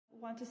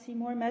Want to see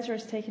more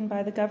measures taken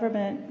by the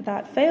government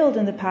that failed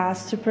in the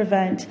past to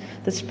prevent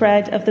the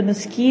spread of the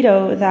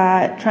mosquito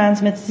that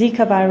transmits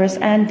Zika virus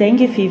and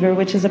dengue fever,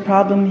 which is a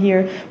problem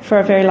here for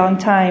a very long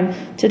time.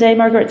 Today,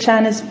 Margaret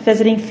Chan is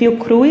visiting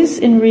Fiocruz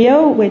in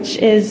Rio, which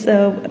is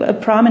a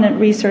prominent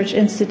research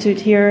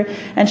institute here,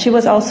 and she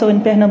was also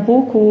in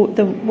Pernambuco,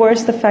 the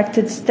worst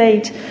affected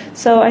state.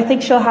 So I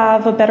think she'll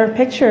have a better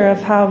picture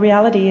of how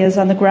reality is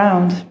on the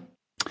ground.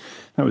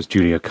 That was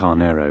Julia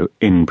Carneiro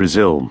in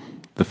Brazil.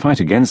 The fight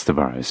against the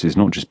virus is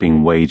not just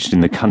being waged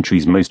in the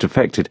countries most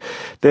affected.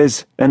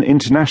 There's an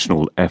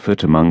international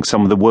effort among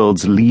some of the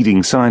world's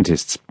leading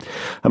scientists.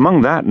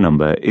 Among that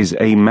number is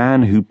a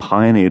man who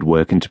pioneered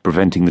work into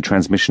preventing the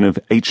transmission of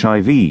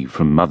HIV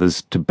from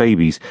mothers to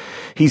babies.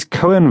 He's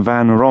Koen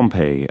van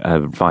Rompuy, a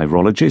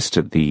virologist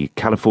at the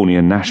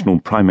California National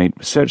Primate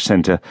Research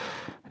Center,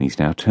 and he's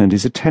now turned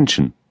his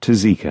attention to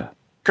Zika.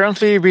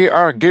 Currently, we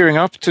are gearing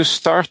up to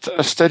start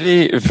a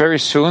study very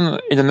soon,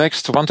 in the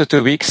next 1 to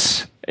 2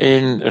 weeks,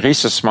 in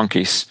rhesus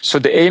monkeys. So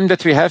the aim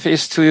that we have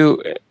is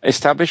to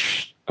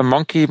establish a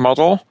monkey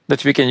model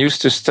that we can use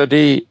to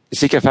study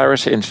Zika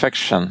virus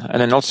infection,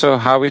 and then also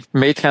how it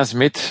may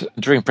transmit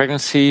during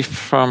pregnancy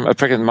from a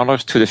pregnant mother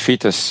to the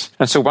fetus.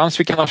 And so once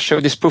we can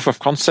show this proof of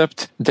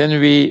concept, then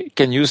we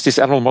can use this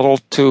animal model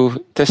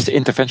to test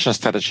intervention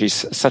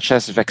strategies, such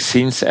as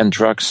vaccines and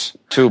drugs,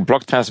 to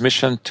block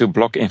transmission, to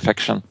block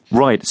infection.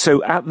 Right.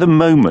 So at the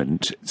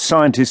moment,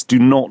 scientists do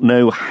not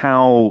know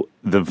how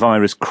the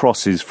virus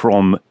crosses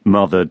from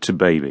mother to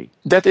baby.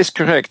 That is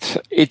correct.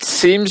 It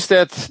seems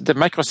that the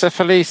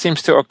microcephaly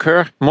seems to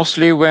occur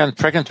mostly when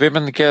pregnant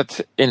women get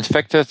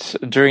infected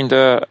during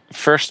the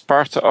first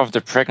part of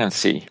the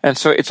pregnancy. And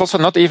so it's also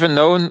not even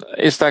known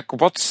is like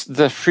what's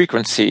the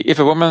frequency. If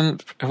a woman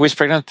who is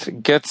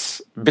pregnant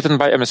gets bitten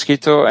by a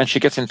mosquito and she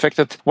gets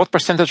infected, what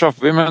percentage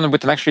of women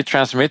would actually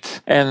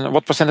transmit and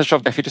what percentage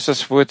of their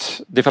fetuses would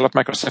develop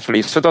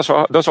microcephaly? So those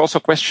are also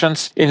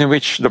questions in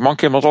which the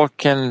monkey model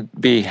can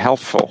be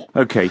helpful.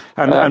 Okay.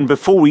 And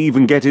before we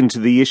even get into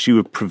the issue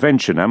of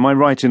prevention, am I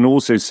right in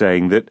also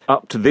saying that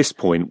up to this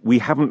point, we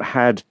haven't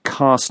had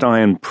cast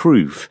iron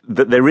proof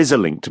that there is a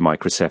link to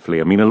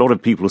microcephaly? I mean, a lot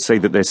of people say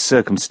that there's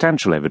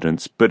circumstantial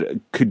evidence, but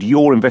could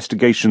your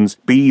investigations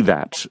be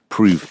that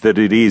proof that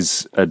it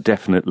is a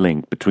definite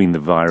link between the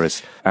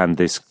virus and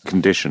this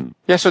condition?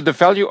 Yeah, so the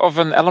value of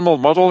an animal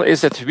model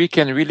is that we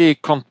can really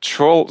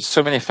control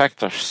so many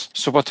factors.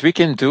 So what we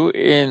can do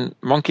in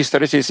monkey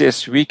studies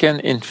is we can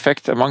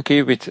infect a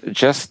monkey with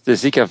just the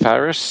Zika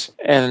virus,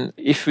 and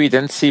if we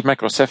then see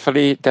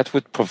microcephaly, that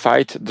would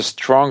provide the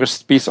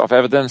strongest piece of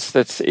evidence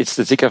that it's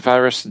the Zika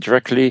virus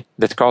directly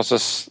that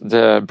causes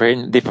the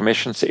brain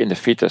deformations in the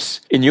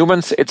fetus. In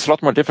humans, it's a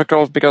lot more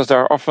difficult because there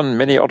are often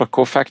many other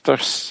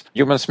cofactors.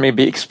 Humans may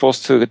be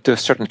exposed to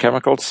certain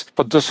chemicals,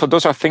 but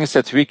those are things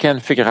that we can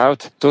figure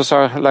out. Those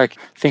are like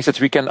things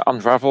that we can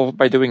unravel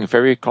by doing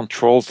very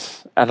controlled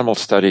animal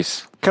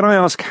studies. Can I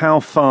ask how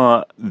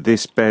far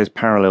this bears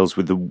parallels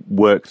with the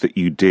work that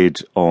you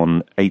did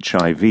on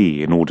HIV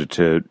in order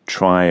to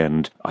try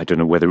and, I don't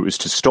know whether it was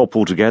to stop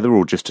altogether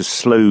or just to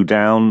slow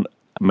down,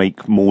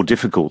 make more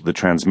difficult the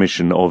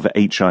transmission of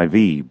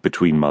HIV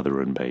between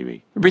mother and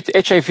baby? With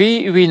HIV,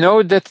 we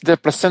know that the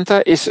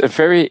placenta is a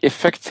very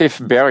effective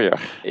barrier.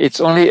 It's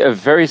only a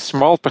very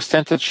small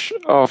percentage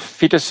of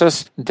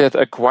fetuses that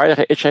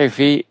acquire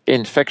HIV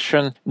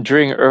infection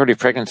during early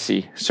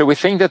pregnancy. So we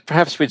think that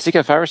perhaps with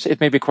Zika virus,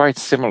 it may be quite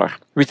similar.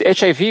 With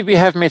HIV, we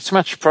have made so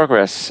much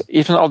progress.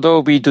 Even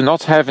although we do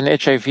not have an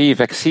HIV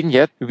vaccine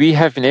yet, we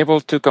have been able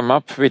to come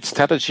up with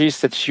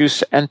strategies that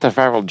use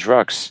antiviral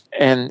drugs.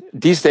 And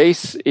these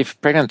days, if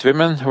pregnant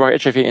women who are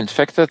HIV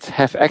infected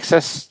have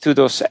access to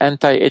those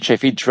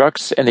anti-HIV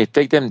drugs and they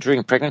take them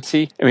during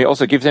pregnancy, and we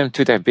also give them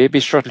to their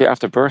babies shortly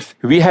after birth,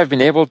 we have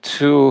been able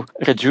to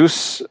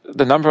reduce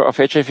the number of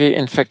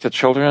HIV-infected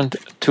children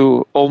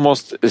to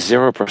almost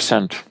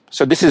 0%.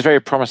 So this is very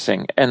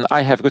promising, and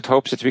I have good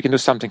hopes that we can do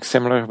something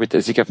similar with the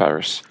Zika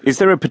virus. Is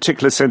there a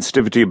particular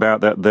sensitivity about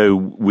that, though,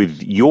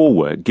 with your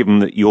work, given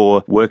that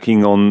you're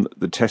working on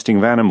the testing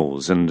of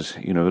animals, and,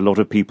 you know, a lot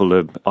of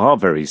people are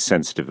very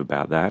sensitive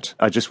about that?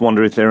 I just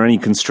wonder if there are any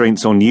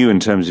constraints on you in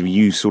terms of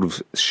you sort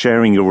of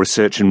sharing your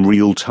research in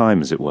real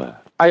time, as it were.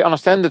 I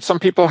understand that some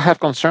people have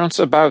concerns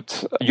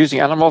about using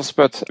animals,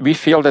 but we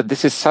feel that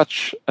this is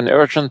such an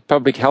urgent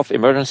public health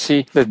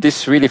emergency that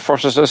this really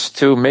forces us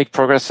to make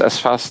progress as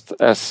fast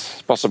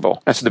as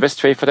possible. And so the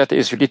best way for that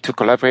is really to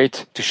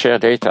collaborate, to share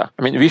data.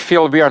 I mean, we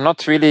feel we are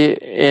not really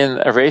in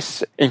a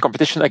race, in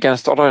competition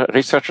against other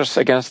researchers,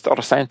 against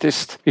other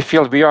scientists. We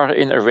feel we are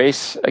in a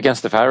race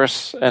against the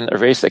virus and a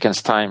race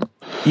against time.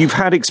 You've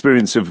had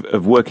experience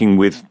of working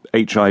with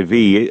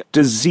HIV.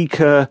 Does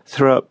Zika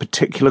throw up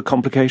particular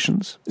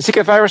complications?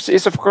 Zika virus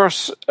is, of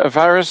course, a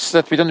virus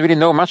that we don't really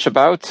know much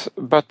about,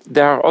 but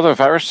there are other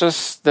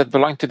viruses that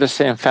belong to the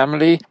same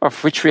family,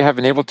 of which we have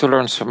been able to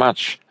learn so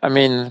much. I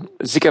mean,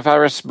 Zika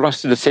virus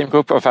belongs to the same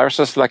group of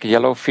viruses like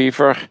yellow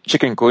fever,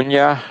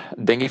 chikungunya,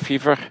 dengue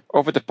fever.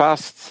 Over the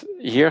past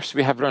years,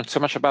 we have learned so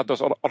much about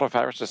those other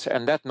viruses,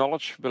 and that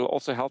knowledge will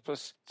also help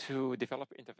us to develop interventions.